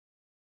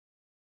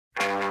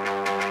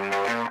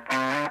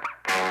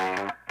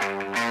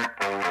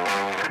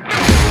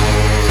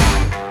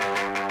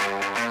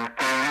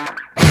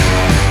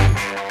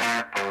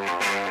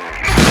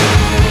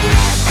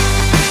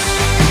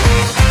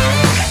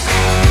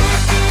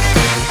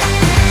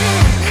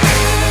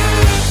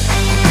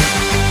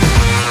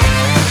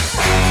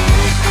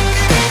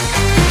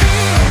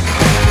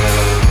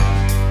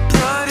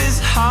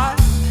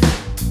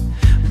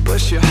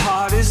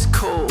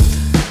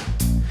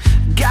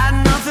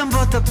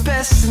the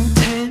best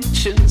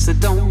intentions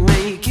that don't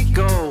make it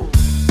go.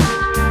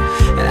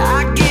 And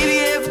I gave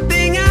you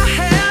everything I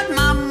had,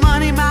 my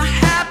money, my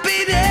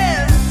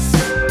happiness.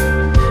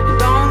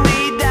 Don't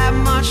need that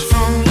much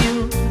from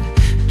you,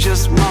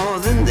 just more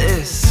than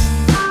this.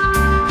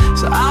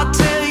 So I'll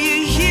tell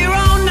you here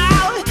on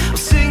out, I'm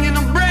singing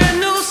a brand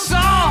new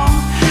song.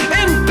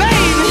 And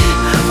baby,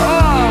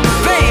 oh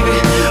baby,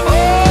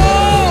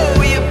 oh,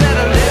 you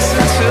better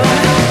listen to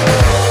me.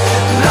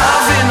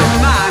 Love in a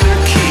minor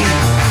key,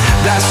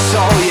 that's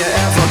all you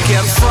ever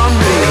get from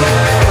me.